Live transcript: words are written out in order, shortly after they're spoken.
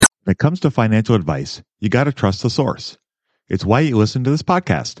When it comes to financial advice, you got to trust the source. It's why you listen to this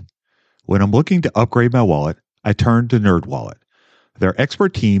podcast. When I'm looking to upgrade my wallet, I turn to NerdWallet. Their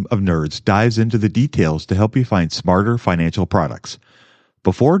expert team of nerds dives into the details to help you find smarter financial products.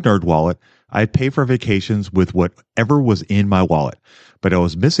 Before NerdWallet, I'd pay for vacations with whatever was in my wallet, but I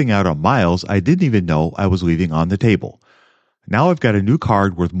was missing out on miles I didn't even know I was leaving on the table. Now I've got a new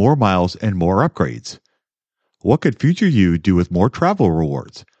card worth more miles and more upgrades. What could future you do with more travel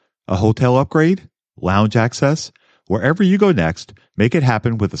rewards? A hotel upgrade? Lounge access? Wherever you go next, make it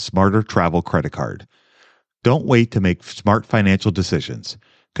happen with a smarter travel credit card. Don't wait to make smart financial decisions.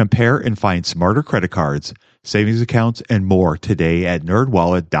 Compare and find smarter credit cards, savings accounts, and more today at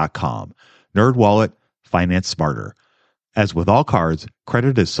nerdwallet.com. NerdWallet, finance smarter. As with all cards,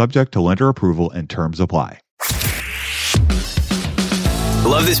 credit is subject to lender approval and terms apply.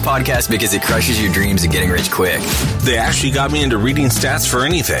 Love this podcast because it crushes your dreams of getting rich quick. They actually got me into reading stats for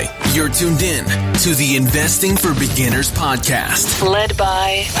anything. You're tuned in to the Investing for Beginners podcast. Led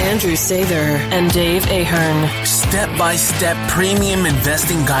by Andrew Sather and Dave Ahern. Step-by-step premium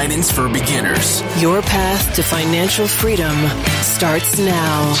investing guidance for beginners. Your path to financial freedom starts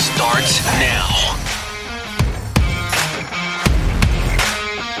now. Starts now.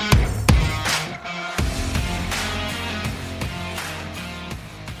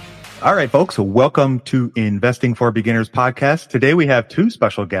 All right, folks, welcome to Investing for Beginners podcast. Today we have two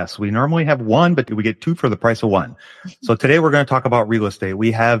special guests. We normally have one, but we get two for the price of one. So today we're going to talk about real estate.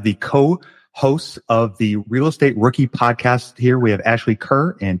 We have the co-hosts of the Real Estate Rookie podcast here. We have Ashley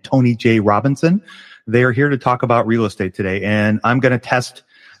Kerr and Tony J. Robinson. They are here to talk about real estate today, and I'm going to test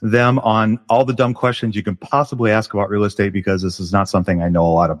them on all the dumb questions you can possibly ask about real estate because this is not something I know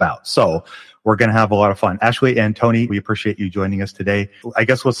a lot about. So we're going to have a lot of fun. Ashley and Tony, we appreciate you joining us today. I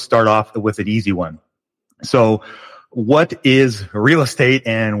guess let's start off with an easy one. So what is real estate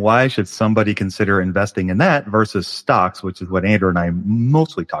and why should somebody consider investing in that versus stocks, which is what Andrew and I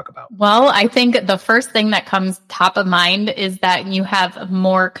mostly talk about? Well, I think the first thing that comes top of mind is that you have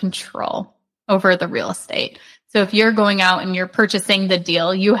more control over the real estate. So if you're going out and you're purchasing the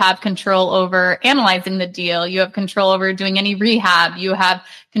deal, you have control over analyzing the deal. You have control over doing any rehab. You have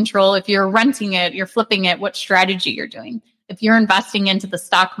control if you're renting it, you're flipping it, what strategy you're doing. If you're investing into the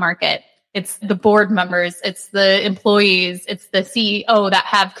stock market, it's the board members, it's the employees, it's the CEO that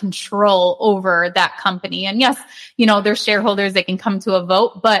have control over that company. And yes, you know, they're shareholders, they can come to a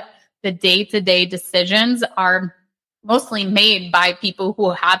vote, but the day-to-day decisions are mostly made by people who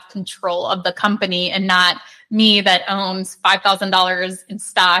have control of the company and not me that owns $5,000 in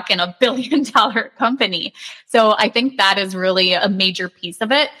stock in $1 billion company. So I think that is really a major piece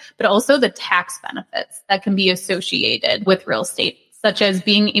of it, but also the tax benefits that can be associated with real estate, such as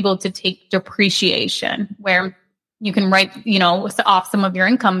being able to take depreciation, where you can write, you know, off some of your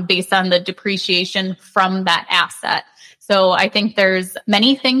income based on the depreciation from that asset. So I think there's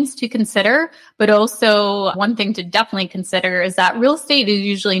many things to consider, but also one thing to definitely consider is that real estate is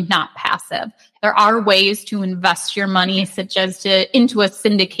usually not passive. There are ways to invest your money, such as into a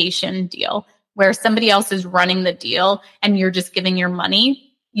syndication deal where somebody else is running the deal and you're just giving your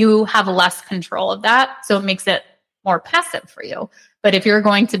money. You have less control of that. So it makes it more passive for you. But if you're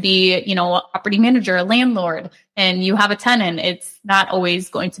going to be, you know, a property manager, a landlord, and you have a tenant, it's not always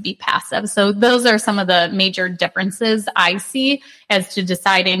going to be passive. So those are some of the major differences I see as to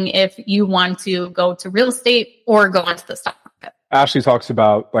deciding if you want to go to real estate or go into the stock market. Ashley talks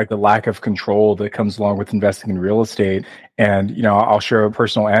about like the lack of control that comes along with investing in real estate. And, you know, I'll share a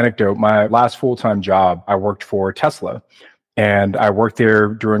personal anecdote. My last full-time job, I worked for Tesla. And I worked there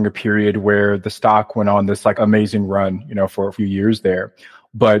during a period where the stock went on this like amazing run, you know, for a few years there.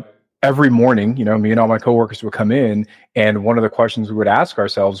 But every morning, you know, me and all my coworkers would come in, and one of the questions we would ask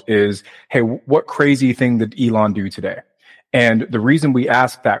ourselves is, hey, what crazy thing did Elon do today? And the reason we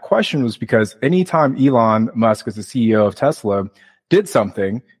asked that question was because anytime Elon Musk, as the CEO of Tesla, did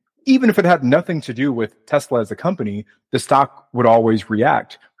something, even if it had nothing to do with Tesla as a company, the stock would always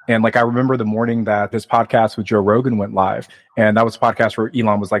react. And like, I remember the morning that this podcast with Joe Rogan went live, and that was a podcast where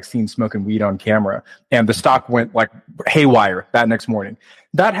Elon was like seen smoking weed on camera, and the stock went like haywire that next morning.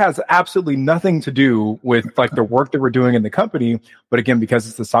 That has absolutely nothing to do with like the work that we're doing in the company. But again, because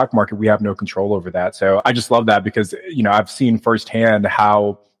it's the stock market, we have no control over that. So I just love that because, you know, I've seen firsthand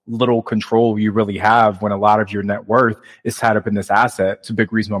how little control you really have when a lot of your net worth is tied up in this asset. It's a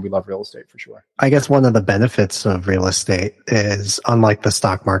big reason why we love real estate for sure. I guess one of the benefits of real estate is, unlike the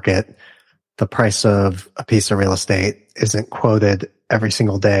stock market, the price of a piece of real estate isn't quoted every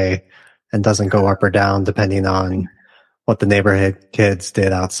single day and doesn't go up or down depending on what the neighborhood kids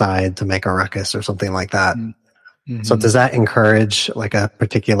did outside to make a ruckus or something like that. So does that encourage like a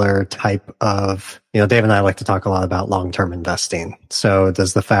particular type of, Dave and I like to talk a lot about long-term investing. So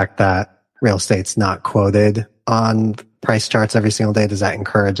does the fact that real estate's not quoted on price charts every single day, does that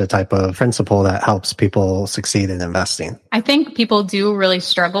encourage a type of principle that helps people succeed in investing? I think people do really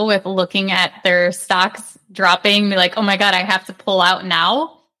struggle with looking at their stocks dropping, like, oh my God, I have to pull out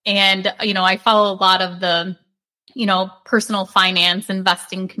now. And, I follow a lot of the, personal finance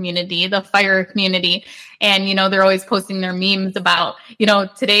investing community, the FIRE community. And, they're always posting their memes about,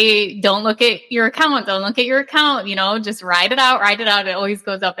 today, don't look at your account, just ride it out. It always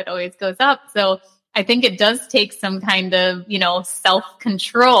goes up. So I think it does take some kind of,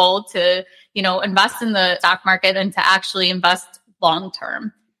 self-control to, invest in the stock market and to actually invest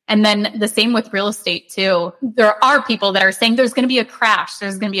long-term. And then the same with real estate too. There are people that are saying there's going to be a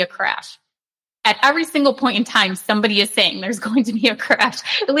crash. At every single point in time, somebody is saying there's going to be a crash.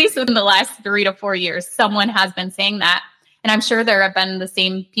 At least within the last 3 to 4 years, someone has been saying that. And I'm sure there have been the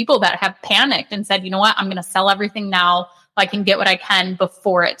same people that have panicked and said, you know what, I'm going to sell everything now so I can get what I can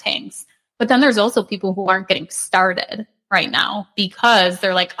before it tanks. But then there's also people who aren't getting started right now because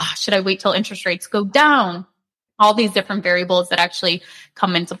they're like, should I wait till interest rates go down? All these different variables that actually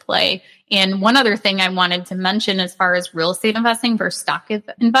come into play. And one other thing I wanted to mention as far as real estate investing versus stock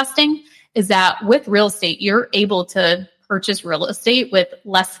investing is that with real estate, you're able to purchase real estate with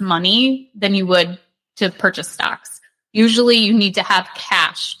less money than you would to purchase stocks. Usually you need to have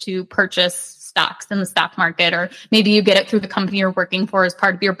cash to purchase stocks in the stock market, or maybe you get it through the company you're working for as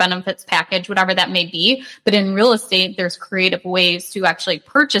part of your benefits package, whatever that may be. But in real estate, there's creative ways to actually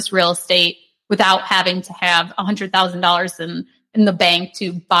purchase real estate without having to have $100,000 in the bank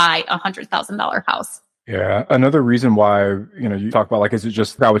to buy a $100,000 house. Yeah. Another reason why, you talk about like, is it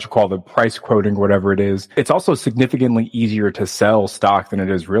just that what you call the price quoting, whatever it is? It's also significantly easier to sell stock than it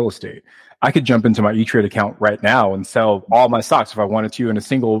is real estate. I could jump into my E-Trade account right now and sell all my stocks if I wanted to in a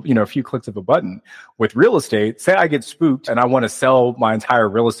single, a few clicks of a button. With real estate, say I get spooked and I want to sell my entire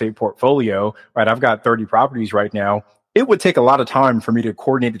real estate portfolio, right? I've got 30 properties right now. It would take a lot of time for me to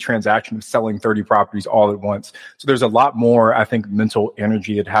coordinate the transaction of selling 30 properties all at once. So there's a lot more, I think, mental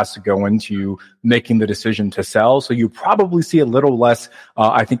energy that has to go into making the decision to sell. So you probably see a little less,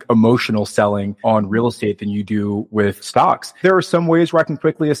 I think, emotional selling on real estate than you do with stocks. There are some ways where I can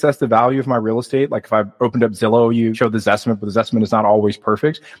quickly assess the value of my real estate. Like if I opened up Zillow, you show the Zestimate, but the Zestimate is not always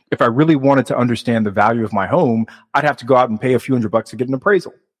perfect. If I really wanted to understand the value of my home, I'd have to go out and pay a few $100 to get an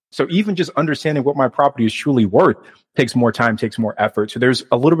appraisal. So even just understanding what my property is truly worth takes more time, takes more effort. So there's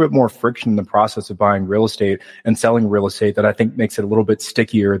a little bit more friction in the process of buying real estate and selling real estate that I think makes it a little bit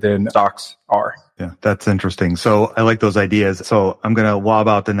stickier than stocks are. Yeah, that's interesting. So I like those ideas. So I'm going to lob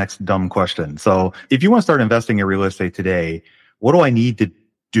out the next dumb question. So if you want to start investing in real estate today, what do I need to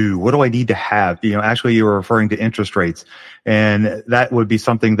do? What do I need to have? Actually, you were referring to interest rates, and that would be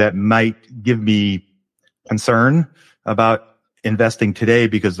something that might give me concern about investing today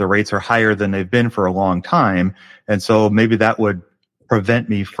because the rates are higher than they've been for a long time. And so maybe that would prevent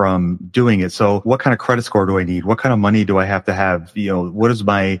me from doing it. So what kind of credit score do I need? What kind of money do I have to have? What does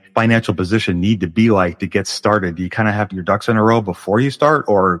my financial position need to be like to get started? Do you kind of have your ducks in a row before you start?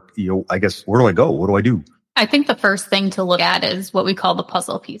 Or, I guess, where do I go? What do I do? I think the first thing to look at is what we call the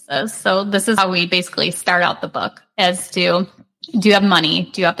puzzle pieces. So this is how we basically start out the book as to, do you have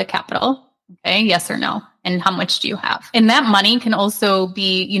money? Do you have the capital? Okay, yes or no? And how much do you have? And that money can also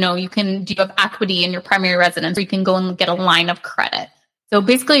be, do you have equity in your primary residence, or you can go and get a line of credit. So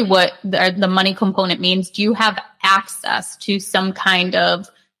basically what the money component means, do you have access to some kind of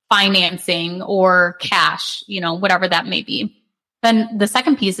financing or cash, whatever that may be. Then the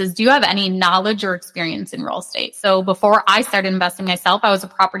second piece is, do you have any knowledge or experience in real estate? So before I started investing myself, I was a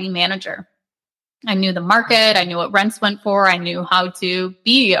property manager. I knew the market. I knew what rents went for. I knew how to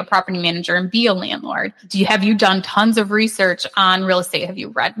be a property manager and be a landlord. Have you done tons of research on real estate? Have you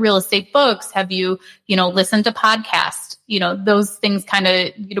read real estate books? Have you, listened to podcasts? Those things kind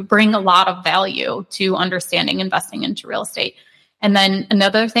of, bring a lot of value to understanding investing into real estate. And then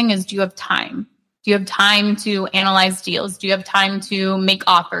another thing is, do you have time? Do you have time to analyze deals? Do you have time to make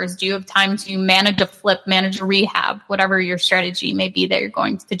offers? Do you have time to manage a flip, manage a rehab, whatever your strategy may be that you're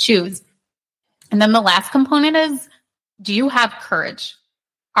going to choose? And then the last component is, do you have courage?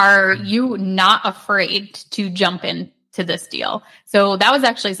 Are you not afraid to jump into this deal? So that was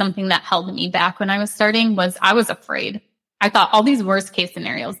actually something that held me back when I was starting. Was I was afraid. I thought all these worst case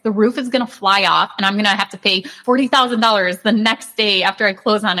scenarios, the roof is going to fly off and I'm going to have to pay $40,000 the next day after I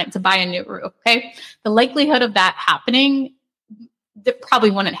close on it to buy a new roof. Okay. The likelihood of that happening that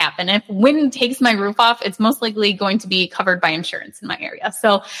probably wouldn't happen. If wind takes my roof off, it's most likely going to be covered by insurance in my area.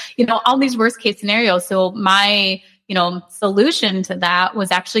 So, all these worst case scenarios. So my, solution to that was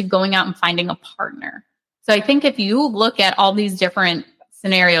actually going out and finding a partner. So I think if you look at all these different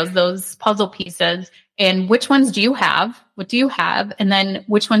scenarios, those puzzle pieces, and which ones do you have? What do you have? And then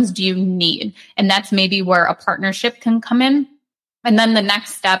which ones do you need? And that's maybe where a partnership can come in. And then the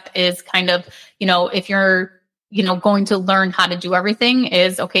next step is kind of, if you're, going to learn how to do everything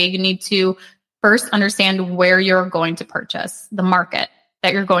is, okay, you need to first understand where you're going to purchase, the market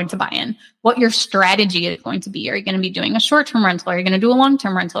that you're going to buy in, what your strategy is going to be. Are you going to be doing a short-term rental? Are you going to do a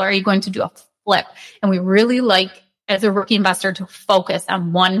long-term rental? Are you going to do a flip? And we really like, as a rookie investor, to focus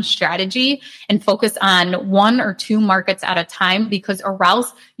on one strategy and focus on 1 or 2 markets at a time, because or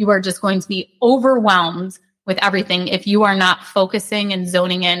else you are just going to be overwhelmed with everything if you are not focusing and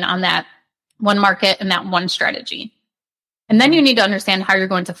zoning in on that one market and that one strategy. And then you need to understand how you're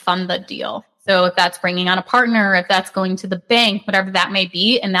going to fund the deal. So if that's bringing on a partner, if that's going to the bank, whatever that may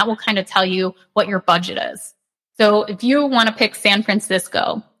be, and that will kind of tell you what your budget is. So if you want to pick San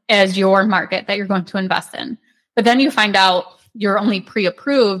Francisco as your market that you're going to invest in, but then you find out you're only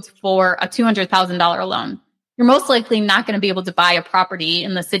pre-approved for a $200,000 loan, you're most likely not going to be able to buy a property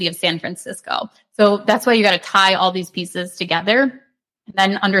in the city of San Francisco. So that's why you got to tie all these pieces together. And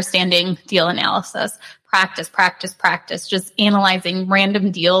then understanding deal analysis, practice, just analyzing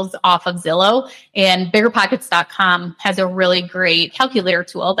random deals off of Zillow. And BiggerPockets.com has a really great calculator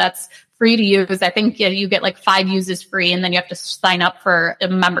tool that's free to use. I think you get like 5 uses free, and then you have to sign up for a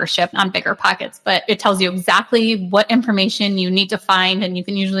membership on BiggerPockets. But it tells you exactly what information you need to find, and you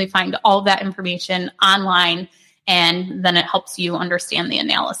can usually find all of that information online, and then it helps you understand the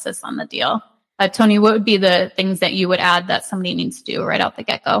analysis on the deal. Tony, what would be the things that you would add that somebody needs to do right out the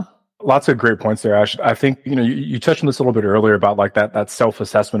get-go? Lots of great points there, Ash. I think, you touched on this a little bit earlier about like that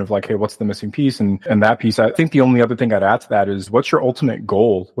self-assessment of like, hey, what's the missing piece and that piece. I think the only other thing I'd add to that is, what's your ultimate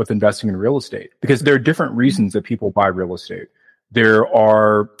goal with investing in real estate? Because there are different reasons that people buy real estate. There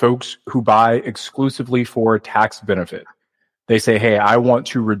are folks who buy exclusively for tax benefit. They say, hey, I want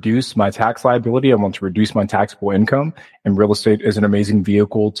to reduce my tax liability. I want to reduce my taxable income. And real estate is an amazing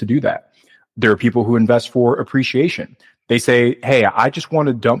vehicle to do that. There are people who invest for appreciation. They say, hey, I just want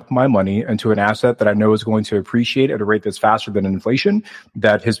to dump my money into an asset that I know is going to appreciate at a rate that's faster than inflation,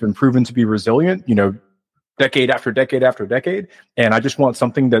 that has been proven to be resilient, decade after decade after decade. And I just want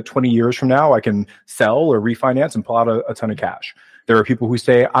something that 20 years from now I can sell or refinance and pull out a ton of cash. There are people who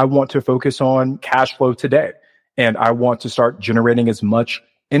say, I want to focus on cash flow today, and I want to start generating as much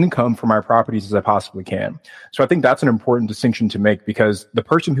income for my properties as I possibly can. So I think that's an important distinction to make, because the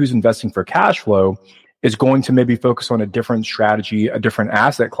person who's investing for cash flow is going to maybe focus on a different strategy, a different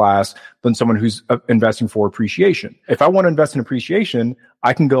asset class than someone who's investing for appreciation. If I want to invest in appreciation,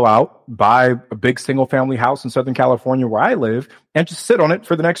 I can go out, buy a big single family house in Southern California where I live, and just sit on it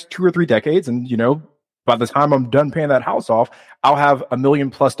for the next 2 or 3 decades. And, by the time I'm done paying that house off, I'll have $1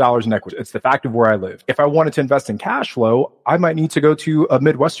 million+ in equity. It's the fact of where I live. If I wanted to invest in cash flow, I might need to go to a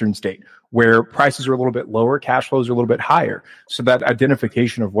Midwestern state where prices are a little bit lower, cash flows are a little bit higher. So that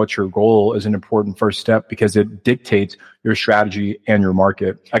identification of what your goal is an important first step, because it dictates your strategy and your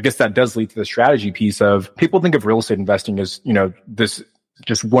market. I guess that does lead to the strategy piece of, people think of real estate investing as, this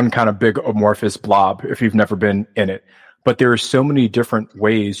just one kind of big amorphous blob if you've never been in it. But there are so many different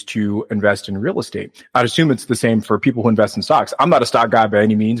ways to invest in real estate. I'd assume it's the same for people who invest in stocks. I'm not a stock guy by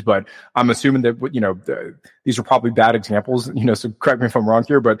any means, but I'm assuming that, these are probably bad examples, so correct me if I'm wrong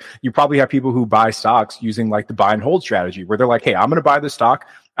here, but you probably have people who buy stocks using like the buy and hold strategy, where they're like, hey, I'm going to buy this stock.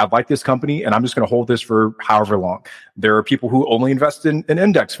 I like this company, and I'm just going to hold this for however long. There are people who only invest in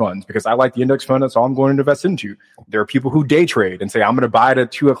index funds because I like the index fund. That's all I'm going to invest into. There are people who day trade and say, I'm going to buy it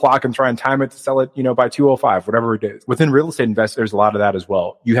at 2:00 and try and time it to sell it, by 2:05, whatever it is. Within real estate investors, there's a lot of that as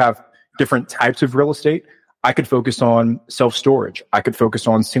well. You have different types of real estate. I could focus on self-storage. I could focus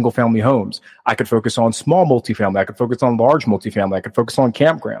on single-family homes. I could focus on small multifamily. I could focus on large multifamily. I could focus on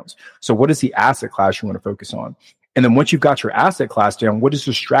campgrounds. So what is the asset class you want to focus on? And then once you've got your asset class down, what is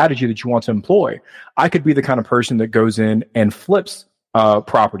the strategy that you want to employ? I could be the kind of person that goes in and flips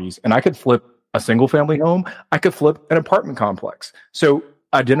properties, and I could flip a single-family home. I could flip an apartment complex. So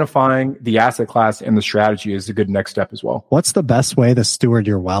identifying the asset class and the strategy is a good next step as well. What's the best way to steward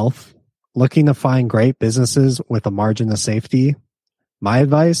your wealth? Looking to find great businesses with a margin of safety? My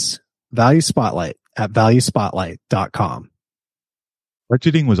advice, Value Spotlight at valuespotlight.com.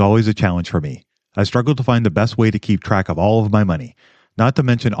 Budgeting was always a challenge for me. I struggled to find the best way to keep track of all of my money, not to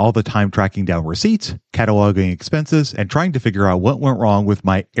mention all the time tracking down receipts, cataloging expenses, and trying to figure out what went wrong with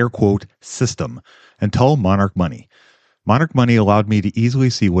my air quote system until Monarch Money. Monarch Money allowed me to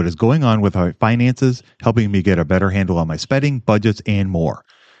easily see what is going on with my finances, helping me get a better handle on my spending, budgets, and more.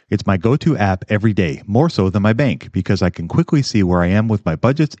 It's my go-to app every day, more so than my bank, because I can quickly see where I am with my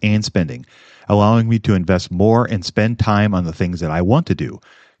budgets and spending, allowing me to invest more and spend time on the things that I want to do.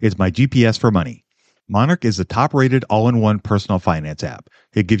 It's my GPS for money. Monarch is the top-rated all-in-one personal finance app.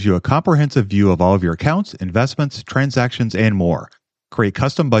 It gives you a comprehensive view of all of your accounts, investments, transactions, and more. Create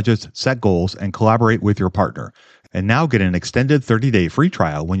custom budgets, set goals, and collaborate with your partner. And now get an extended 30-day free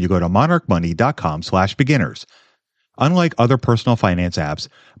trial when you go to monarchmoney.com/beginners. Unlike other personal finance apps,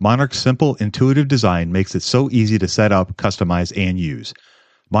 Monarch's simple, intuitive design makes it so easy to set up, customize, and use.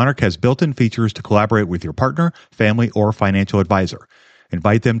 Monarch has built-in features to collaborate with your partner, family, or financial advisor.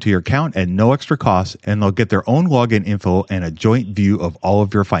 Invite them to your account at no extra cost, and they'll get their own login info and a joint view of all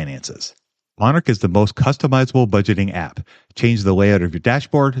of your finances. Monarch is the most customizable budgeting app. Change the layout of your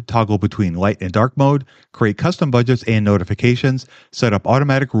dashboard, toggle between light and dark mode, create custom budgets and notifications, set up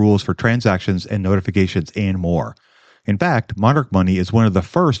automatic rules for transactions and notifications, and more. In fact, Monarch Money is one of the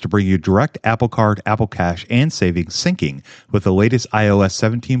first to bring you direct Apple Card, Apple Cash, and savings syncing with the latest iOS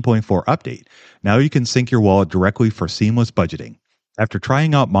 17.4 update. Now you can sync your wallet directly for seamless budgeting. After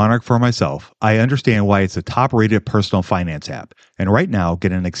trying out Monarch for myself, I understand why it's a top-rated personal finance app. And right now,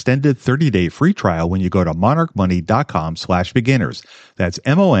 get an extended 30-day free trial when you go to monarchmoney.com/beginners. That's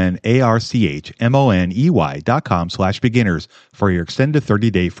monarchmoney.com/beginners for your extended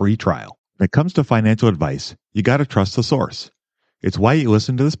 30-day free trial. When it comes to financial advice, you got to trust the source. It's why you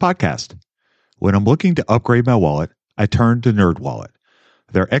listen to this podcast. When I'm looking to upgrade my wallet, I turn to NerdWallet.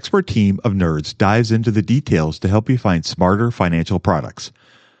 Their expert team of nerds dives into the details to help you find smarter financial products.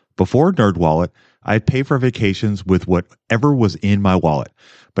 Before NerdWallet, I'd pay for vacations with whatever was in my wallet,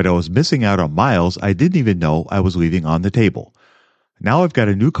 but I was missing out on miles I didn't even know I was leaving on the table. Now I've got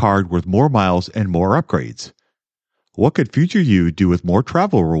a new card with more miles and more upgrades. What could future you do with more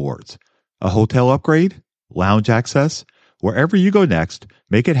travel rewards? A hotel upgrade? Lounge access? Wherever you go next,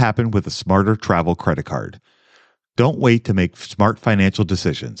 make it happen with a smarter travel credit card. Don't wait to make smart financial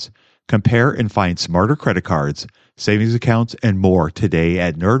decisions. Compare and find smarter credit cards, savings accounts, and more today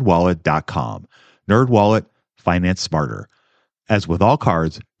at nerdwallet.com. NerdWallet, finance smarter. As with all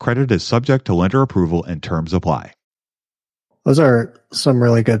cards, credit is subject to lender approval and terms apply. Those are some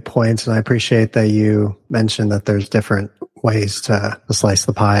really good points, and I appreciate that you mentioned that there's different ways to slice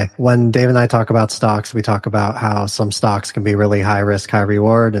the pie. When Dave and I talk about stocks, we talk about how some stocks can be really high risk, high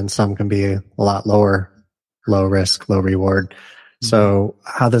reward, and some can be a lot lower, low risk, low reward. So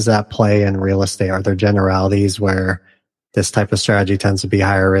how does that play in real estate? Are there generalities where this type of strategy tends to be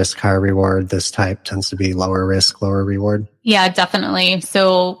higher risk, higher reward? This type tends to be lower risk, lower reward? Yeah, definitely.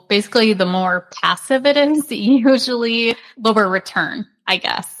 So basically, the more passive it is, usually lower return, I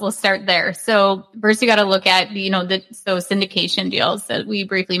guess. We'll start there. So first you got to look at, those syndication deals that we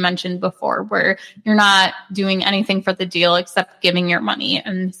briefly mentioned before, where you're not doing anything for the deal except giving your money,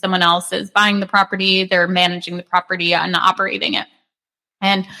 and someone else is buying the property, they're managing the property and operating it.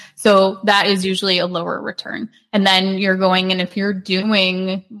 And so that is usually a lower return. And then you're going, and if you're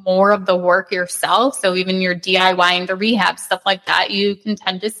doing more of the work yourself, so even you're DIYing the rehab, stuff like that, you can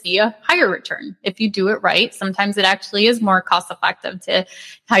tend to see a higher return. If you do it right, sometimes it actually is more cost effective to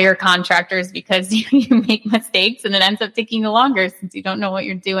hire contractors because you make mistakes and it ends up taking longer since you don't know what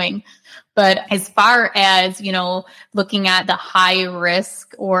you're doing. But as far as, looking at the high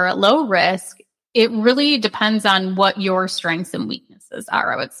risk or low risk, it really depends on what your strengths and weaknesses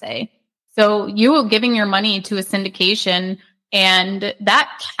are, I would say. So you giving your money to a syndication, and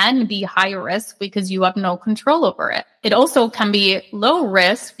that can be high risk because you have no control over it. It also can be low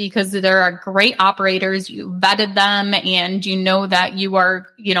risk because there are great operators, you vetted them, and you know that you are,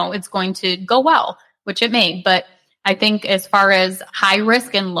 it's going to go well, which it may. But I think as far as high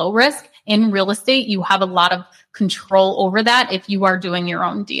risk and low risk in real estate, you have a lot of control over that if you are doing your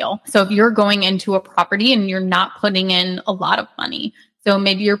own deal. So if you're going into a property and you're not putting in a lot of money, so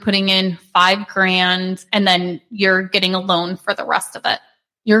maybe you're putting in $5,000 and then you're getting a loan for the rest of it.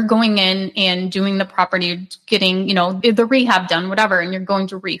 You're going in and doing the property, getting, the rehab done, whatever, and you're going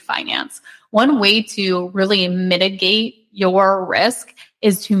to refinance. One way to really mitigate your risk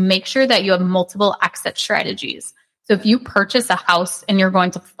is to make sure that you have multiple exit strategies. So if you purchase a house and you're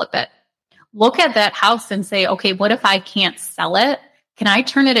going to flip it, look at that house and say, okay, what if I can't sell it? Can I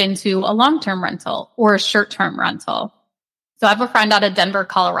turn it into a long-term rental or a short-term rental? So I have a friend out of Denver,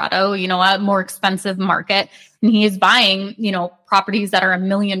 Colorado, a more expensive market, and he is buying, properties that are $1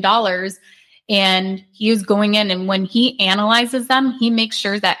 million, and he is going in, and when he analyzes them, he makes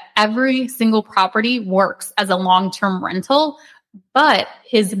sure that every single property works as a long-term rental, but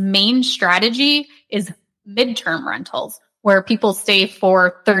his main strategy is midterm rentals where people stay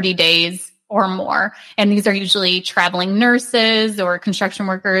for 30 days or more. And these are usually traveling nurses or construction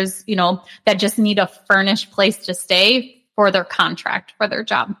workers, that just need a furnished place to stay for their contract, for their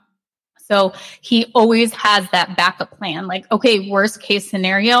job. So he always has that backup plan. Like, okay, worst case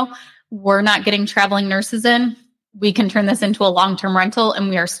scenario, we're not getting traveling nurses in. We can turn this into a long-term rental and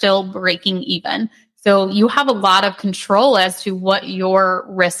we are still breaking even. So you have a lot of control as to what your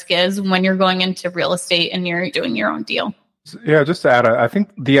risk is when you're going into real estate and you're doing your own deal. Yeah, just to add, I think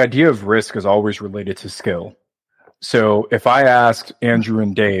the idea of risk is always related to skill. So if I asked Andrew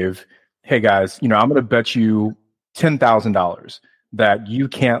and Dave, hey guys, I'm going to bet you $10,000 that you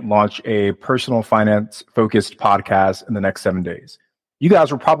can't launch a personal finance focused podcast in the next 7 days. You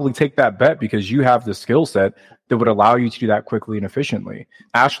guys will probably take that bet because you have the skill set that would allow you to do that quickly and efficiently.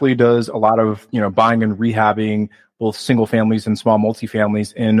 Ashley does a lot of, buying and rehabbing both single families and small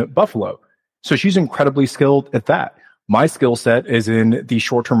multifamilies in Buffalo. So she's incredibly skilled at that. My skill set is in the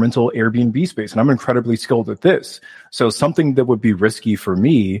short-term rental Airbnb space, and I'm incredibly skilled at this. So something that would be risky for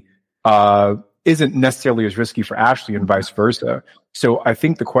me isn't necessarily as risky for Ashley and vice versa. So I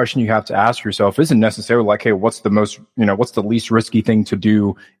think the question you have to ask yourself isn't necessarily like, hey, what's the least risky thing to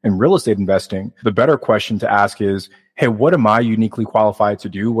do in real estate investing? The better question to ask is, hey, what am I uniquely qualified to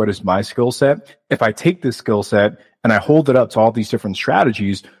do? What is my skill set? If I take this skill set and I hold it up to all these different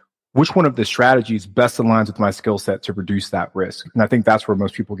strategies, which one of the strategies best aligns with my skill set to reduce that risk? And I think that's where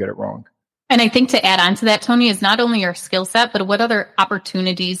most people get it wrong. And I think to add on to that, Tony, is not only your skill set, but what other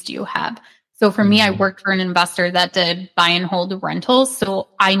opportunities do you have? So for me, I worked for an investor that did buy and hold rentals. So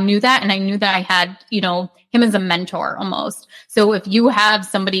I knew that, and I knew that I had, him as a mentor almost. So if you have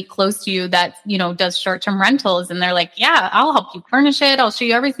somebody close to you that, does short-term rentals and they're like, yeah, I'll help you furnish it. I'll show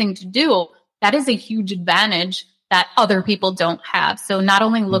you everything to do. That is a huge advantage that other people don't have. So not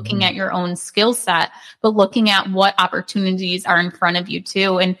only looking at your own skill set, but looking at what opportunities are in front of you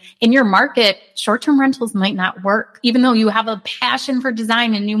too. And in your market, short-term rentals might not work. Even though you have a passion for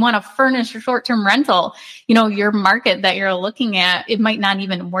design and you want to furnish a short-term rental, your market that you're looking at, it might not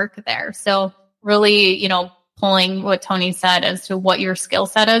even work there. So really, pulling what Tony said as to what your skill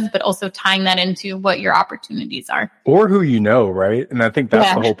set is, but also tying that into what your opportunities are. Or who you know, right? And I think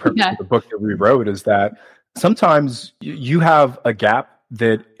that's the whole purpose of the book that we wrote, is that sometimes you have a gap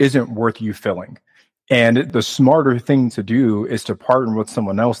that isn't worth you filling. And the smarter thing to do is to partner with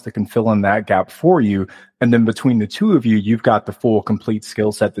someone else that can fill in that gap for you. And then between the two of you, you've got the full, complete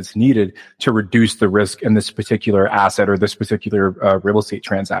skill set that's needed to reduce the risk in this particular asset or this particular real estate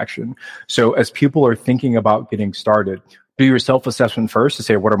transaction. So as people are thinking about getting started, do your self-assessment first to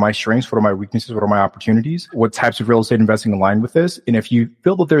say, what are my strengths? What are my weaknesses? What are my opportunities? What types of real estate investing align with this? And if you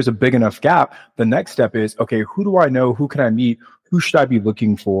feel that there's a big enough gap, the next step is, okay, who do I know? Who can I meet? Who should I be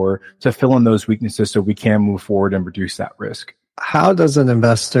looking for to fill in those weaknesses so we can move forward and reduce that risk? How does an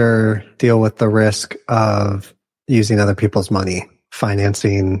investor deal with the risk of using other people's money,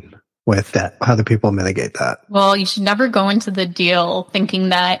 financing with debt? How do people mitigate that? Well, you should never go into the deal thinking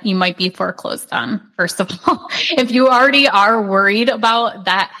that you might be foreclosed on, first of all. If you already are worried about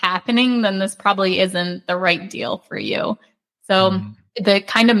that happening, then this probably isn't the right deal for you. So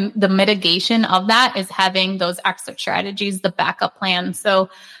the mitigation of that is having those exit strategies, the backup plan. So,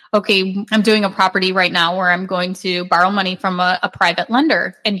 okay, I'm doing a property right now where I'm going to borrow money from a private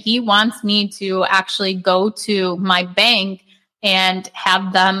lender, and he wants me to actually go to my bank and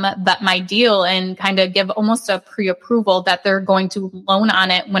have them vet my deal and kind of give almost a pre-approval that they're going to loan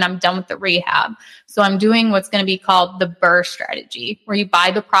on it when I'm done with the rehab. So I'm doing what's going to be called the BRRRR strategy, where you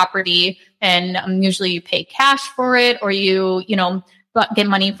buy the property and usually you pay cash for it, or you get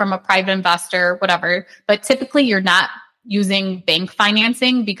money from a private investor, whatever. But typically you're not using bank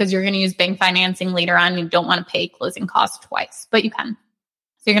financing because you're going to use bank financing later on. You don't want to pay closing costs twice, but you can.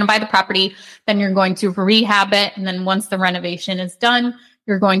 So you're going to buy the property, then you're going to rehab it. And then once the renovation is done,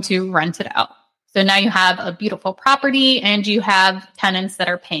 you're going to rent it out. So now you have a beautiful property and you have tenants that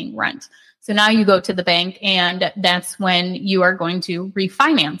are paying rent. So now you go to the bank and that's when you are going to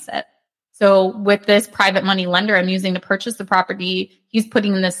refinance it. So with this private money lender I'm using to purchase the property, he's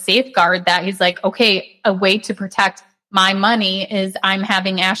putting in this safeguard that he's like, okay, a way to protect my money is I'm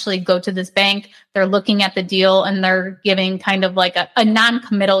having Ashley go to this bank. They're looking at the deal and they're giving kind of like a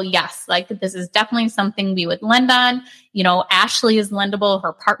non-committal yes. Like, this is definitely something we would lend on. Ashley is lendable.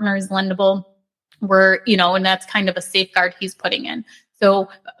 Her partner is lendable. And that's kind of a safeguard he's putting in. So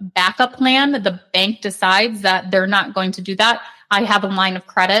backup plan, the bank decides that they're not going to do that. I have a line of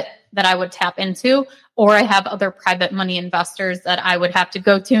credit that I would tap into, or I have other private money investors that I would have to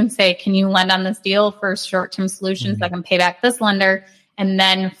go to and say, can you lend on this deal for short-term solutions that can pay back this lender, and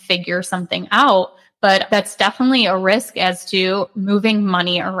then figure something out. But that's definitely a risk as to moving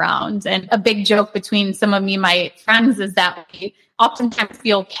money around. And a big joke between some of me and my friends is that we oftentimes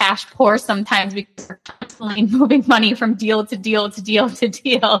feel cash poor sometimes because we're constantly moving money from deal to deal to deal to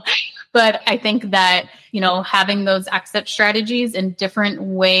deal. But I think that, having those exit strategies and different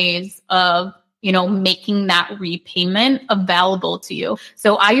ways of, making that repayment available to you.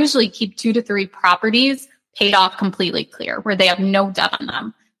 So I usually keep 2 to 3 properties paid off completely clear where they have no debt on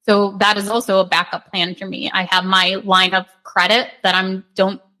them. So that is also a backup plan for me. I have my line of credit that I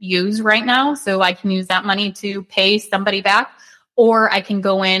don't use right now. So I can use that money to pay somebody back. Or I can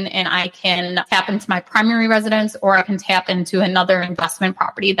go in and I can tap into my primary residence, or I can tap into another investment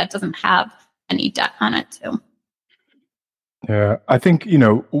property that doesn't have any debt on it too. Yeah, I think,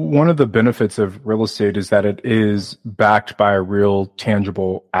 one of the benefits of real estate is that it is backed by a real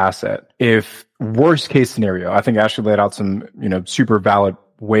tangible asset. If worst case scenario, I think Ashley laid out some, super valid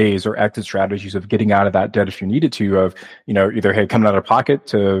ways or exit strategies of getting out of that debt if you needed to, of, either, hey, coming out of pocket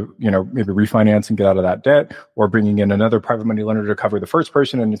to, maybe refinance and get out of that debt, or bringing in another private money lender to cover the first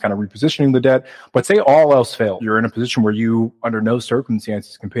person and kind of repositioning the debt. But say all else failed, you're in a position where you, under no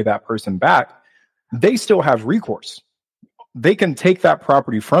circumstances, can pay that person back. They still have recourse. They can take that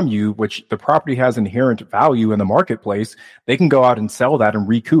property from you, which the property has inherent value in the marketplace. They can go out and sell that and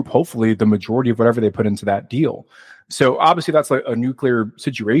recoup, hopefully, the majority of whatever they put into that deal. So obviously that's like a nuclear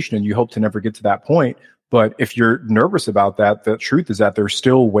situation and you hope to never get to that point. But if you're nervous about that, the truth is that there's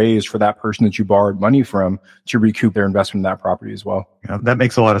still ways for that person that you borrowed money from to recoup their investment in that property as well. Yeah, that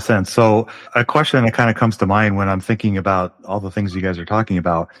makes a lot of sense. So a question that kind of comes to mind when I'm thinking about all the things you guys are talking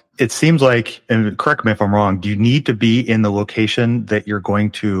about, it seems like, and correct me if I'm wrong, do you need to be in the location that you're going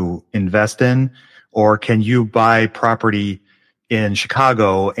to invest in? Or can you buy property in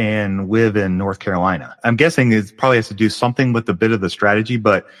Chicago and live in North Carolina? I'm guessing it probably has to do something with a bit of the strategy,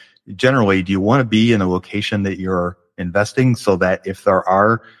 but generally, do you want to be in a location that you're investing so that if there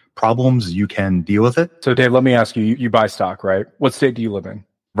are problems, you can deal with it? So Dave, let me ask you, you buy stock, right? What state do you live in?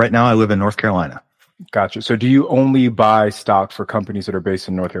 Right now, I live in North Carolina. Gotcha. So do you only buy stock for companies that are based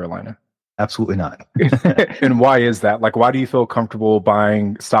in North Carolina? Absolutely not. And why is that? Like, why do you feel comfortable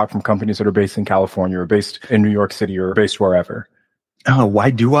buying stock from companies that are based in California or based in New York City or based wherever? Why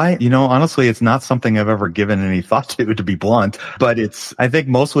do I? Honestly, it's not something I've ever given any thought to be blunt, but I think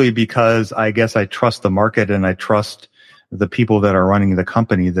mostly because I guess I trust the market and I trust the people that are running the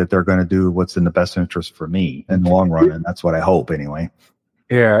company that they're going to do what's in the best interest for me in the long run. And that's what I hope anyway.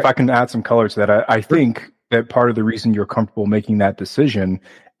 Yeah. If I can add some color to that, I think that part of the reason you're comfortable making that decision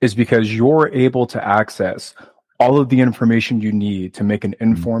is because you're able to access all of the information you need to make an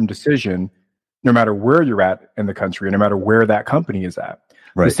informed decision no matter where you're at in the country, and no matter where that company is at.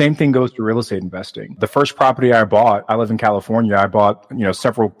 Right. The same thing goes to real estate investing. The first property I bought, I live in California. I bought,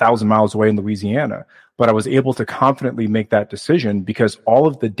 several thousand miles away in Louisiana, but I was able to confidently make that decision because all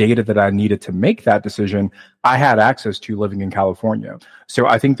of the data that I needed to make that decision, I had access to living in California. So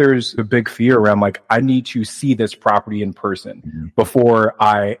I think there's a big fear around I need to see this property in person before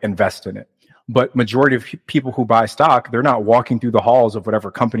I invest in it. But majority of people who buy stock, they're not walking through the halls of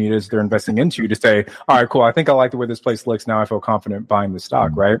whatever company it is they're investing into to say, all right, cool, I think I like the way this place looks. Now I feel confident buying the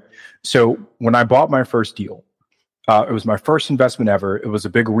stock, right? So when I bought my first deal, it was my first investment ever. It was a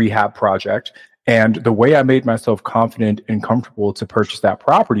big rehab project. And the way I made myself confident and comfortable to purchase that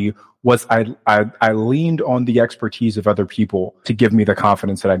property was I leaned on the expertise of other people to give me the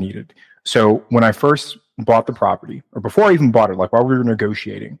confidence that I needed. So when I first bought the property, or before I even bought it, while we were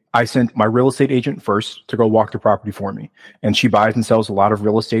negotiating, I sent my real estate agent first to go walk the property for me. And she buys and sells a lot of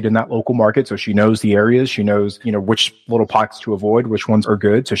real estate in that local market. So she knows the areas, she knows, which little pockets to avoid, which ones are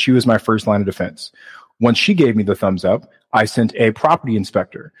good. So she was my first line of defense. Once she gave me the thumbs up, I sent a property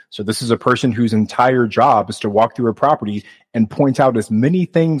inspector. So this is a person whose entire job is to walk through a property and point out as many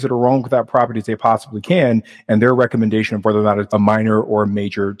things that are wrong with that property as they possibly can, and their recommendation of whether or not it's a minor or a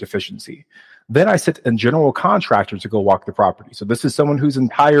major deficiency. Then I sent a general contractor to go walk the property. So this is someone whose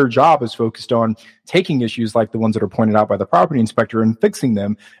entire job is focused on taking issues like the ones that are pointed out by the property inspector and fixing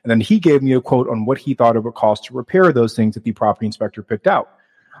them. And then he gave me a quote on what he thought it would cost to repair those things that the property inspector picked out.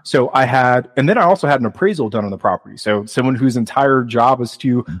 So then I also had an appraisal done on the property. So someone whose entire job is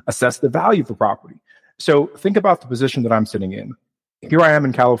to assess the value of the property. So think about the position that I'm sitting in. Here I am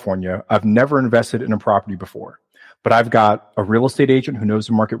in California. I've never invested in a property before, but I've got a real estate agent who knows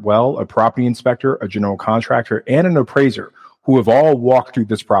the market well, a property inspector, a general contractor, and an appraiser who have all walked through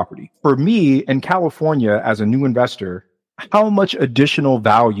this property. For me in California as a new investor, how much additional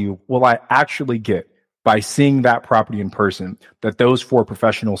value will I actually get by seeing that property in person that those 4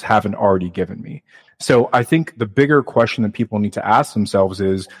 professionals haven't already given me? So I think the bigger question that people need to ask themselves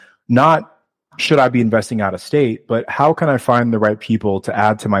is not should I be investing out of state, but how can I find the right people to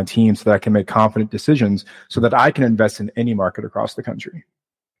add to my team so that I can make confident decisions so that I can invest in any market across the country?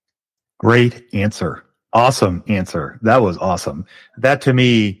 Great answer. Awesome answer. That was awesome. That to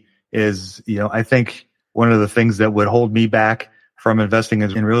me is, I think one of the things that would hold me back from investing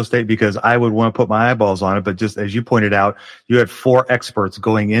in real estate, because I would want to put my eyeballs on it. But just as you pointed out, you had 4 experts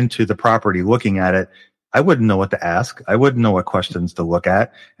going into the property, looking at it. I wouldn't know what to ask. I wouldn't know what questions to look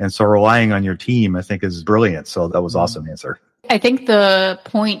at. And so relying on your team, I think, is brilliant. So that was awesome answer. I think the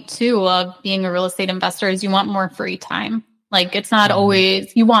point too of being a real estate investor is you want more free time. Like, it's not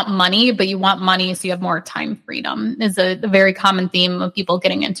always you want money, but you want money so you have more time freedom is a very common theme of people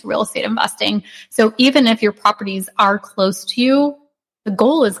getting into real estate investing. So even if your properties are close to you, the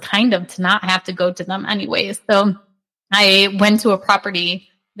goal is kind of to not have to go to them anyways. So I went to a property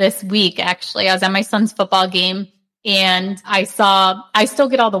this week, actually. I was at my son's football game and I still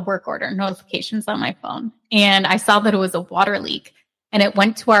get all the work order notifications on my phone. And I saw that it was a water leak and it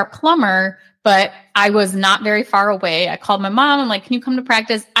went to our plumber, but I was not very far away. I called my mom. I'm like, can you come to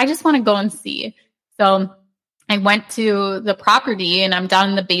practice? I just want to go and see. So I went to the property and I'm down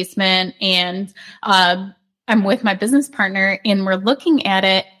in the basement and I'm with my business partner and we're looking at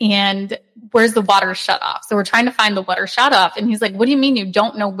it and where's the water shut off? So we're trying to find the water shut off. And he's like, what do you mean you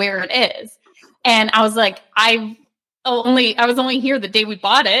don't know where it is? And I was like, I was only here the day we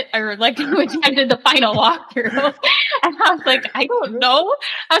bought it, or like which I did the final walkthrough. And I was like, I don't know.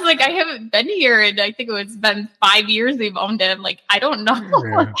 I was like, I haven't been here, and I think it's been 5 years we've owned it. I'm like, I don't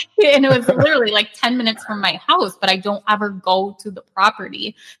know. Yeah. And it was literally like 10 minutes from my house, but I don't ever go to the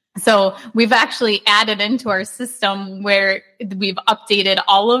property. So we've actually added into our system where we've updated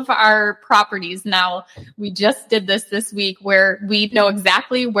all of our properties. Now, we just did this week where we know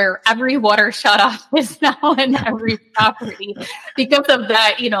exactly where every water shutoff is now in every property because of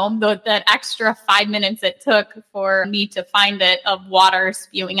that, that extra 5 minutes it took for me to find it of water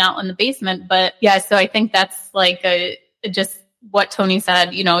spewing out in the basement. But yeah, so I think that's like just what Tony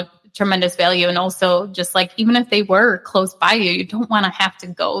said, tremendous value. And also just like, even if they were close by you, you don't want to have to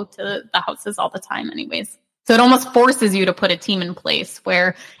go to the houses all the time anyways. So it almost forces you to put a team in place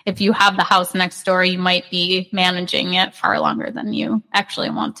where if you have the house next door, you might be managing it far longer than you actually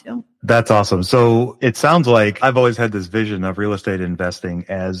want to. That's awesome. So it sounds like I've always had this vision of real estate investing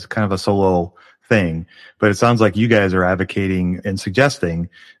as kind of a solo thing, but it sounds like you guys are advocating and suggesting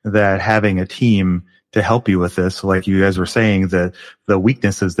that having a team to help you with this, like you guys were saying, the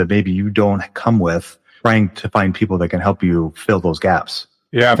weaknesses that maybe you don't come with, trying to find people that can help you fill those gaps.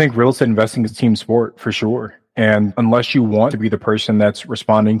 Yeah, I think real estate investing is a team sport for sure. And unless you want to be the person that's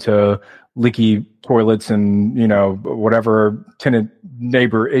responding to leaky toilets and, whatever tenant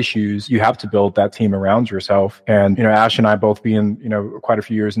neighbor issues, you have to build that team around yourself. And, Ash and I both being, quite a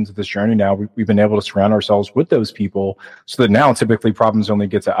few years into this journey now, we've been able to surround ourselves with those people so that now typically problems only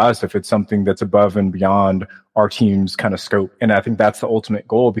get to us if it's something that's above and beyond our team's kind of scope. And I think that's the ultimate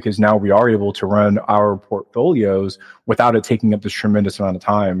goal because now we are able to run our portfolios without it taking up this tremendous amount of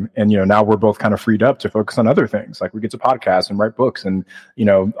time. And, now we're both kind of freed up to focus on other things. Like we get to podcast and write books and,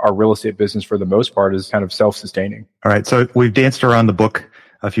 our real estate business for the most part is kind of self-sustaining. All right. So we've danced around the book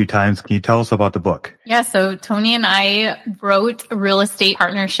a few times. Can you tell us about the book? Yeah. So Tony and I wrote Real Estate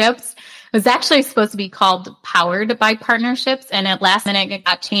Partnerships. It was actually supposed to be called Powered by Partnerships. And at last minute, it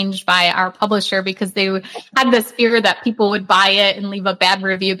got changed by our publisher because they had this fear that people would buy it and leave a bad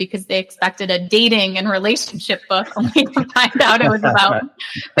review because they expected a dating and relationship book only to find out it was about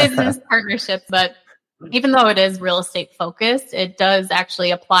business partnerships. But even though it is real estate focused, it does actually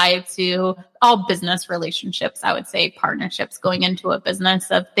apply to all business relationships. I would say partnerships going into a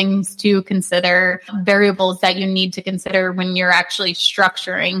business of things to consider, variables that you need to consider when you're actually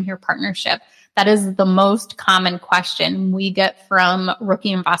structuring your partnership. That is the most common question we get from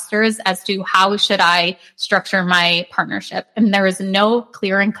rookie investors as to how should I structure my partnership? And there is no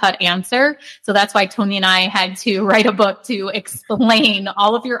clear and cut answer. So that's why Tony and I had to write a book to explain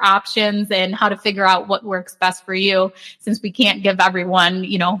all of your options and how to figure out what works best for you, since we can't give everyone,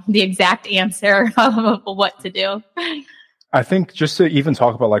 the exact answer of what to do. I think just to even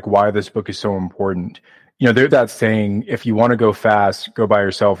talk about like why this book is so important, there's that saying, if you want to go fast, go by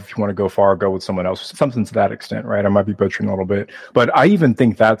yourself. If you want to go far, go with someone else. Something to that extent, right? I might be butchering a little bit, but I even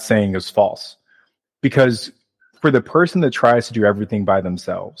think that saying is false because for the person that tries to do everything by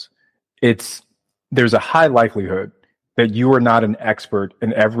themselves, there's a high likelihood that you are not an expert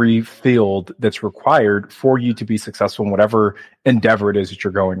in every field that's required for you to be successful in whatever endeavor it is that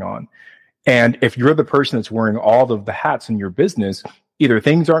you're going on. And if you're the person that's wearing all of the hats in your business, either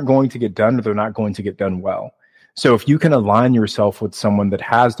things aren't going to get done or they're not going to get done well. So if you can align yourself with someone that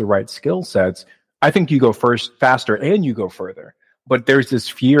has the right skill sets, I think you go faster and you go further. But there's this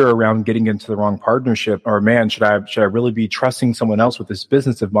fear around getting into the wrong partnership, or man, should I really be trusting someone else with this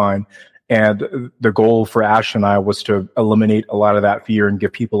business of mine? And the goal for Ash and I was to eliminate a lot of that fear and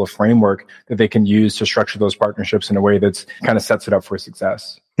give people a framework that they can use to structure those partnerships in a way that's kind of sets it up for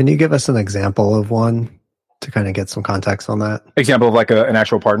success. Can you give us an example of one to kind of get some context on that? Example of like an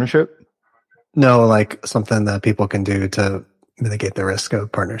actual partnership? No, like something that people can do to mitigate the risk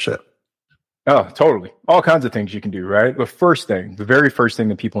of partnership. Oh, totally. All kinds of things you can do, right? The very first thing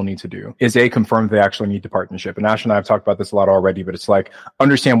that people need to do is confirm they actually need the partnership. And Ash and I have talked about this a lot already, but it's like,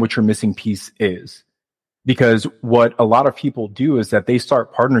 understand what your missing piece is. Because what a lot of people do is that they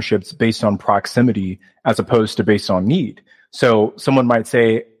start partnerships based on proximity as opposed to based on need. So someone might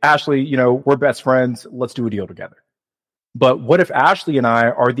say, Ashley, we're best friends. Let's do a deal together. But what if Ashley and I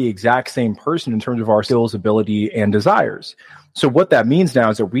are the exact same person in terms of our skills, ability, and desires? So what that means now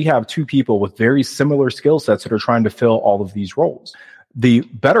is that we have two people with very similar skill sets that are trying to fill all of these roles. The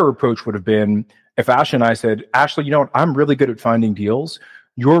better approach would have been if Ash and I said, Ashley, I'm really good at finding deals.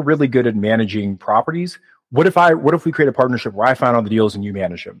 You're really good at managing properties. What if we create a partnership where I find all the deals and you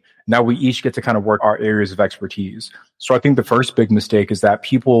manage them? Now we each get to kind of work our areas of expertise. So I think the first big mistake is that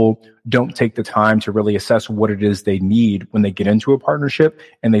people don't take the time to really assess what it is they need when they get into a partnership,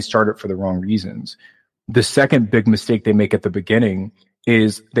 and they start it for the wrong reasons. The second big mistake they make at the beginning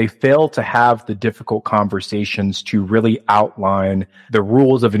is they fail to have the difficult conversations to really outline the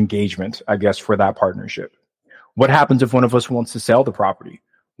rules of engagement, I guess, for that partnership. What happens if one of us wants to sell the property?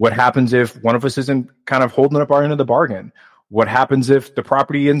 What happens if one of us isn't kind of holding up our end of the bargain? What happens if the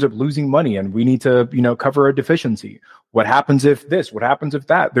property ends up losing money and we need to, cover a deficiency? What happens if this? What happens if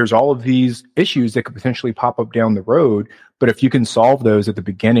that? There's all of these issues that could potentially pop up down the road. But if you can solve those at the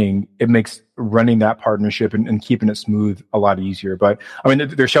beginning, it makes running that partnership and keeping it smooth a lot easier. But I mean,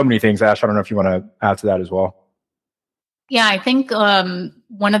 there's so many things, Ash. I don't know if you want to add to that as well. Yeah, I think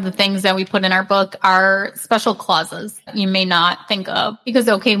one of the things that we put in our book are special clauses you may not think of. Because,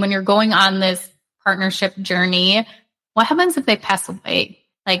 okay, when you're going on this partnership journey, what happens if they pass away?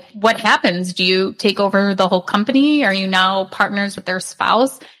 Like, what happens? Do you take over the whole company? Are you now partners with their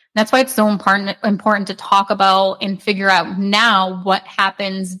spouse? That's why it's so important to talk about and figure out now what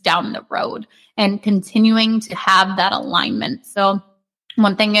happens down the road and continuing to have that alignment. So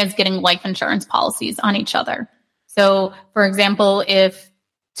one thing is getting life insurance policies on each other. So, for example, if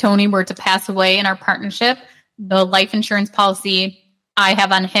Tony were to pass away in our partnership, the life insurance policy I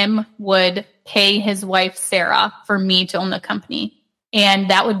have on him would pay his wife, Sarah, for me to own the company. And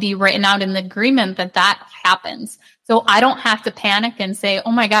that would be written out in the agreement that happens. So I don't have to panic and say,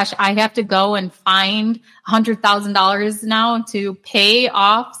 oh my gosh, I have to go and find $100,000 now to pay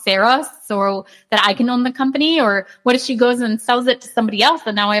off Sarah so that I can own the company. Or what if she goes and sells it to somebody else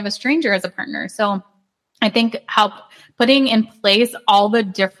and now I have a stranger as a partner? So I think putting in place all the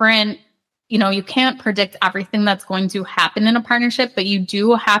different, you can't predict everything that's going to happen in a partnership, but you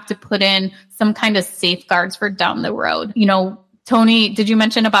do have to put in some kind of safeguards for down the road. Tony, did you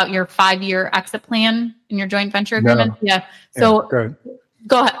mention about your 5-year exit plan in your joint venture agreement? No. Yeah. So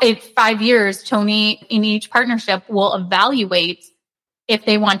go ahead. 5 years, Tony, in each partnership will evaluate if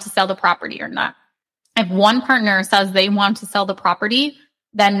they want to sell the property or not. If one partner says they want to sell the property,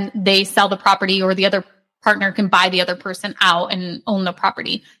 then they sell the property, or the other partner can buy the other person out and own the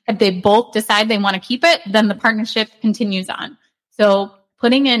property. If they both decide they want to keep it, then the partnership continues on. So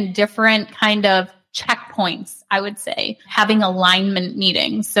putting in different kind of checkpoints, I would say, having alignment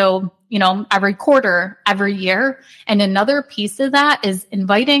meetings. So, every quarter, every year. And another piece of that is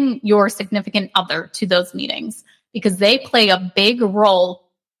inviting your significant other to those meetings, because they play a big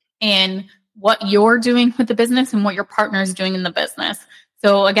role in what you're doing with the business and what your partner is doing in the business.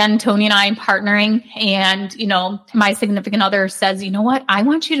 So again, Tony and I partnering, and, my significant other says, you know what? I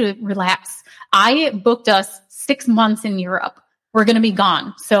want you to relax. I booked us 6 months in Europe. We're going to be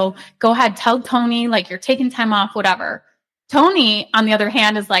gone. So go ahead, tell Tony, you're taking time off, whatever. Tony, on the other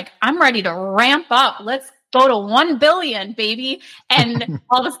hand, is like, I'm ready to ramp up. Let's go to 1 billion, baby. And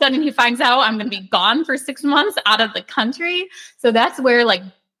all of a sudden he finds out I'm going to be gone for 6 months out of the country. So that's where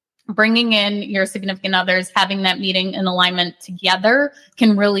bringing in your significant others, having that meeting in alignment together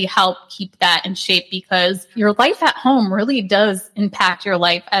can really help keep that in shape, because your life at home really does impact your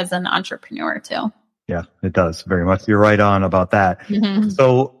life as an entrepreneur too. Yeah, it does very much. You're right on about that. Mm-hmm.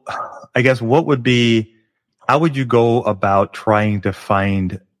 So I guess how would you go about trying to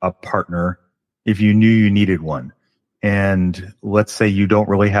find a partner if you knew you needed one? And let's say you don't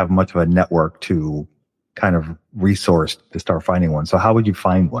really have much of a network to kind of resource to start finding one. So how would you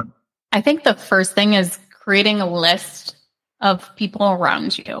find one? I think the first thing is creating a list of people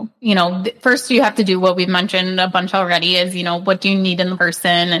around you. You know, first you have to do what we've mentioned a bunch already is, you know, what do you need in the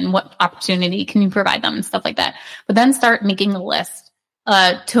person and what opportunity can you provide them and stuff like that. But then start making a list.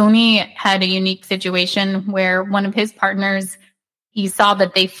 Tony had a unique situation where one of his partners, he saw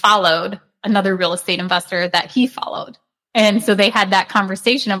that they followed another real estate investor that he followed. And so they had that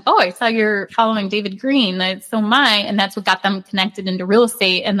conversation of, oh, I saw you're following David Green. So am I. And that's what got them connected into real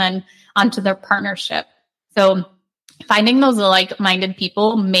estate and then onto their partnership. So finding those like-minded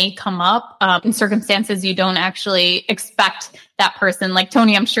people may come up in circumstances you don't actually expect that person. Like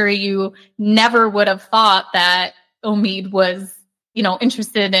Tony, I'm sure you never would have thought that Omid was, you know,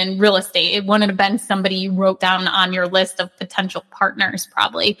 interested in real estate. It wouldn't have been somebody you wrote down on your list of potential partners,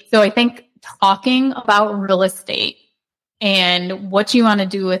 probably. So I think talking about real estate and what you want to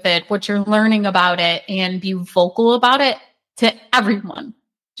do with it, what you're learning about it, and be vocal about it to everyone.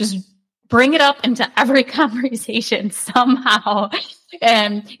 Just bring it up into every conversation somehow.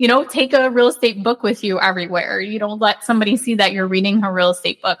 And, you know, take a real estate book with you everywhere. You don't let somebody see that you're reading a real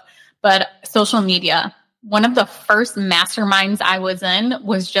estate book. But social media, one of the first masterminds I was in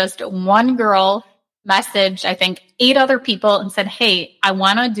was just one girl messaged, I think, 8 other people and said, hey, I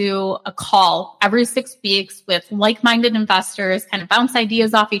want to do a call every 6 weeks with like-minded investors, kind of bounce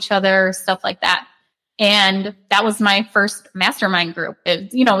ideas off each other, stuff like that. And that was my first mastermind group.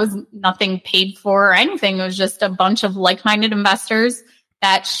 It, you know, it was nothing paid for or anything. It was just a bunch of like-minded investors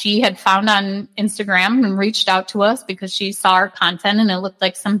that she had found on Instagram and reached out to us because she saw our content and it looked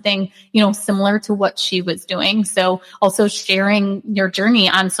like something, you know, similar to what she was doing. So also sharing your journey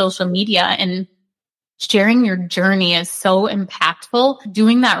on social media and sharing your journey is so impactful.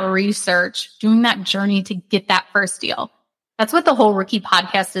 Doing that research, doing that journey to get that first deal. That's what the whole Rookie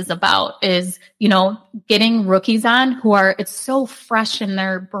podcast is about, is, you know, getting rookies on who are, it's so fresh in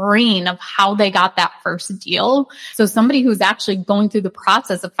their brain of how they got that first deal. So somebody who's actually going through the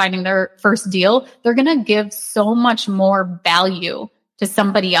process of finding their first deal, they're going to give so much more value to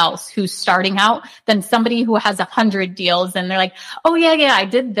somebody else who's starting out than somebody who has 100 deals and they're like, oh yeah, I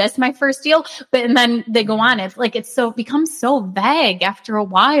did this, my first deal. But, and then they go on. It's like, it becomes so vague after a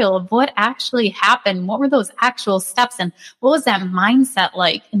while of what actually happened. What were those actual steps? And what was that mindset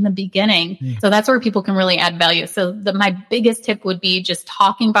like in the beginning? So that's where people can really add value. So my biggest tip would be just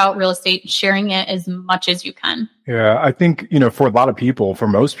talking about real estate, sharing it as much as you can. Yeah, I think, you know, for a lot of people, for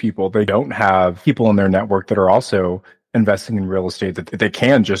most people, they don't have people in their network that are also investing in real estate that they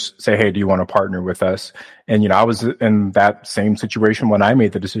can just say, hey, do you want to partner with us? And, you know, I was in that same situation when I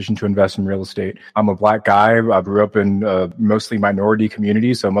made the decision to invest in real estate. I'm a Black guy. I grew up in mostly minority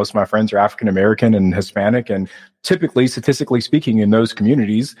communities. So most of my friends are African-American and Hispanic. And typically, statistically speaking, in those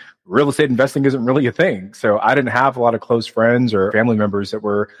communities, real estate investing isn't really a thing. So I didn't have a lot of close friends or family members that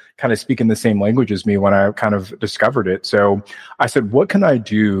were kind of speaking the same language as me when I kind of discovered it. So I said, what can I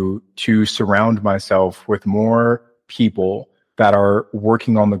do to surround myself with more people that are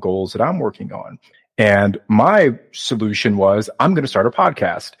working on the goals that I'm working on? And my solution was, I'm going to start a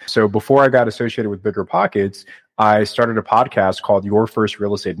podcast. So before I got associated with Bigger Pockets, I started a podcast called Your First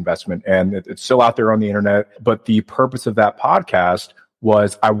Real Estate Investment. And it's still out there on the internet. But the purpose of that podcast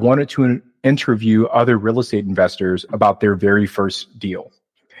was I wanted to interview other real estate investors about their very first deal.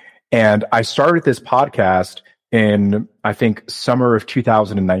 And I started this podcast in, I think, summer of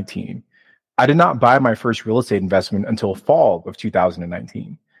 2019. I did not buy my first real estate investment until fall of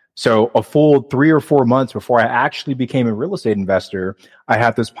 2019. So a full 3 or 4 months before I actually became a real estate investor, I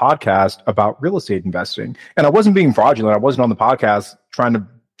had this podcast about real estate investing. And I wasn't being fraudulent. I wasn't on the podcast trying to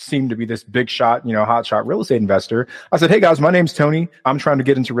seem to be this big shot, you know, hot shot real estate investor. I said, hey guys, my name's Tony. I'm trying to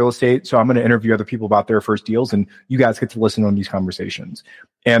get into real estate. So I'm going to interview other people about their first deals and you guys get to listen on these conversations.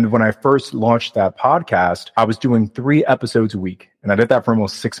 And when I first launched that podcast, I was doing 3 episodes a week. And I did that for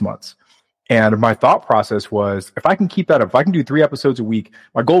almost 6 months. And my thought process was, if I can keep that up, if I can do 3 episodes a week,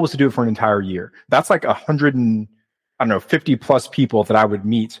 my goal was to do it for an entire year. That's like 50 plus people that I would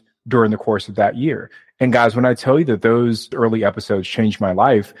meet during the course of that year. And guys, when I tell you that those early episodes changed my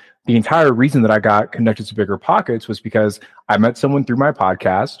life, the entire reason that I got connected to Bigger Pockets was because I met someone through my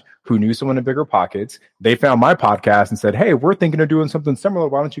podcast who knew someone at Bigger Pockets. They found my podcast and said, hey, we're thinking of doing something similar.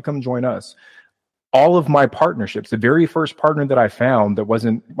 Why don't you come join us? All of my partnerships, the very first partner that I found that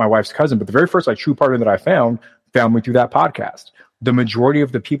wasn't my wife's cousin, but the very first true partner that I found me through that podcast. The majority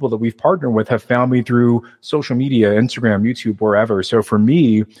of the people that we've partnered with have found me through social media, Instagram, YouTube, wherever. So for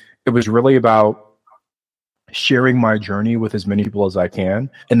me, it was really about sharing my journey with as many people as I can,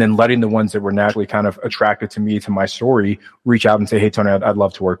 and then letting the ones that were naturally kind of attracted to me, to my story, reach out and say, hey, Tony, I'd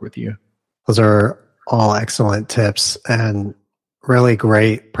love to work with you. Those are all excellent tips and really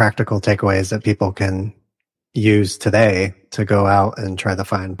great practical takeaways that people can use today to go out and try to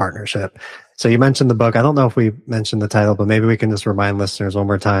find partnership. So you mentioned the book. I don't know if we mentioned the title, but maybe we can just remind listeners one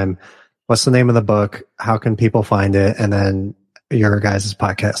more time. What's the name of the book? How can people find it? And then your guys'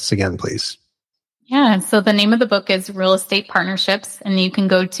 podcasts again, please. Yeah. So the name of the book is Real Estate Partnerships, and you can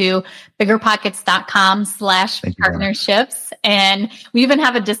go to biggerpockets.com/partnerships. And we even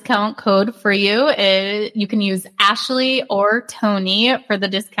have a discount code for you. You can use Ashley or Tony for the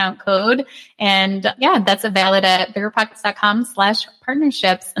discount code. And yeah, that's valid at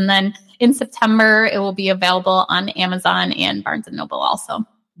biggerpockets.com/partnerships. And then in September, it will be available on Amazon and Barnes & Noble also.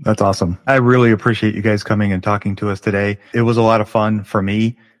 That's awesome. I really appreciate you guys coming and talking to us today. It was a lot of fun for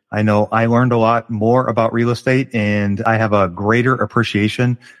me. I know I learned a lot more about real estate, and I have a greater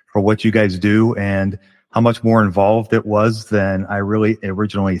appreciation for what you guys do and how much more involved it was than I really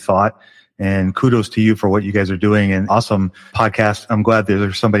originally thought. And kudos to you for what you guys are doing. And awesome podcast. I'm glad that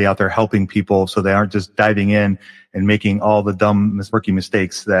there's somebody out there helping people so they aren't just diving in and making all the dumb rookie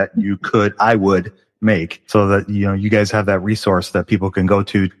mistakes that I would make, so that, you guys have that resource that people can go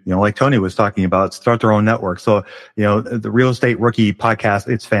to, like Tony was talking about, start their own network. So, the Real Estate Rookie podcast,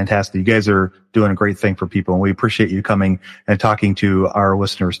 it's fantastic. You guys are doing a great thing for people, and we appreciate you coming and talking to our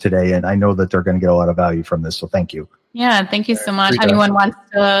listeners today. And I know that they're going to get a lot of value from this. So thank you. Yeah, thank you so much. Anyone wants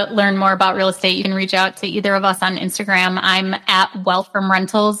to learn more about real estate, you can reach out to either of us on Instagram. I'm at Wealth from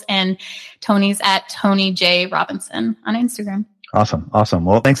Rentals, and Tony's at Tony J. Robinson on Instagram. Awesome.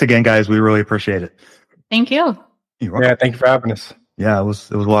 Well, thanks again, guys. We really appreciate it. Thank you. Yeah, thank you for having us. Yeah, it was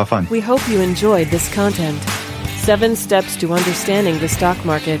a lot of fun. We hope you enjoyed this content. 7 Steps to Understanding the Stock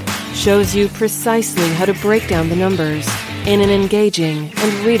Market shows you precisely how to break down the numbers in an engaging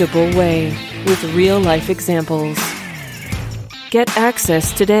and readable way with real-life examples. Get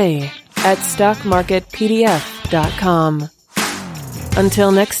access today at stockmarketpdf.com.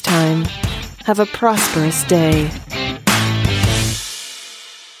 Until next time, have a prosperous day.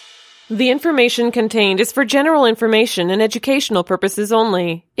 The information contained is for general information and educational purposes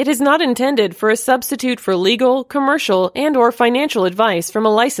only. It is not intended for a substitute for legal, commercial, and/or financial advice from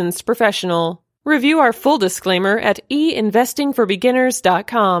a licensed professional. Review our full disclaimer at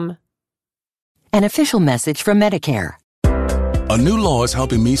einvestingforbeginners.com. An official message from Medicare. A new law is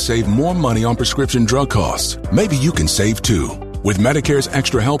helping me save more money on prescription drug costs. Maybe you can save too. With Medicare's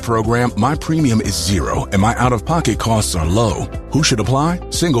Extra Help program, my premium is $0 and my out-of-pocket costs are low. Who should apply?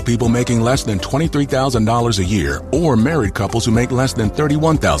 Single people making less than $23,000 a year, or married couples who make less than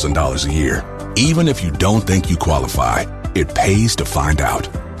 $31,000 a year. Even if you don't think you qualify, it pays to find out.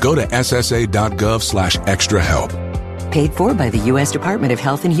 Go to ssa.gov/extrahelp. Paid for by the U.S. Department of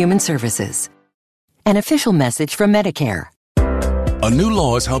Health and Human Services. An official message from Medicare. A new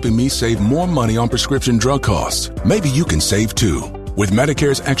law is helping me save more money on prescription drug costs. Maybe you can save too. With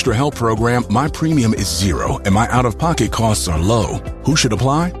Medicare's Extra Help program, my premium is $0 and my out-of-pocket costs are low. Who should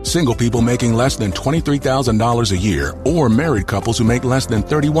apply? Single people making less than $23,000 a year, or married couples who make less than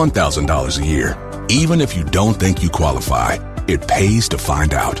 $31,000 a year. Even if you don't think you qualify, it pays to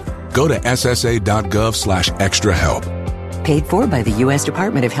find out. Go to ssa.gov/extrahelp. Paid for by the U.S.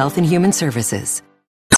 Department of Health and Human Services.